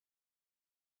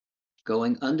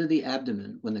going under the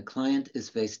abdomen when the client is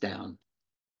face down.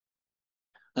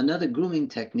 Another grooming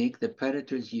technique that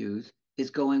predators use is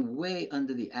going way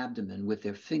under the abdomen with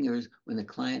their fingers when the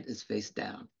client is face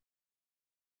down.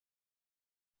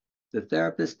 The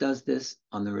therapist does this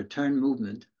on the return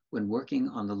movement when working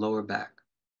on the lower back.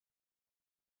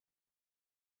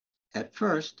 At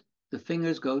first, the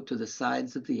fingers go to the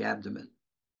sides of the abdomen.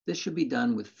 This should be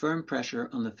done with firm pressure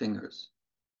on the fingers.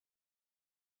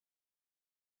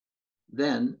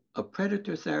 Then, a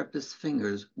predator therapist's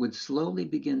fingers would slowly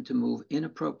begin to move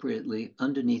inappropriately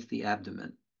underneath the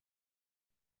abdomen.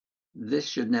 This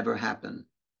should never happen.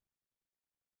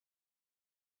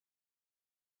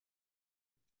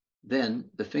 Then,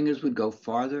 the fingers would go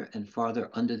farther and farther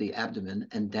under the abdomen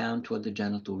and down toward the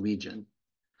genital region.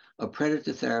 A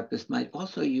predator therapist might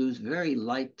also use very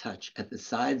light touch at the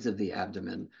sides of the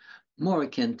abdomen, more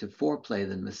akin to foreplay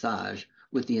than massage,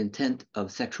 with the intent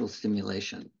of sexual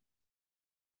stimulation.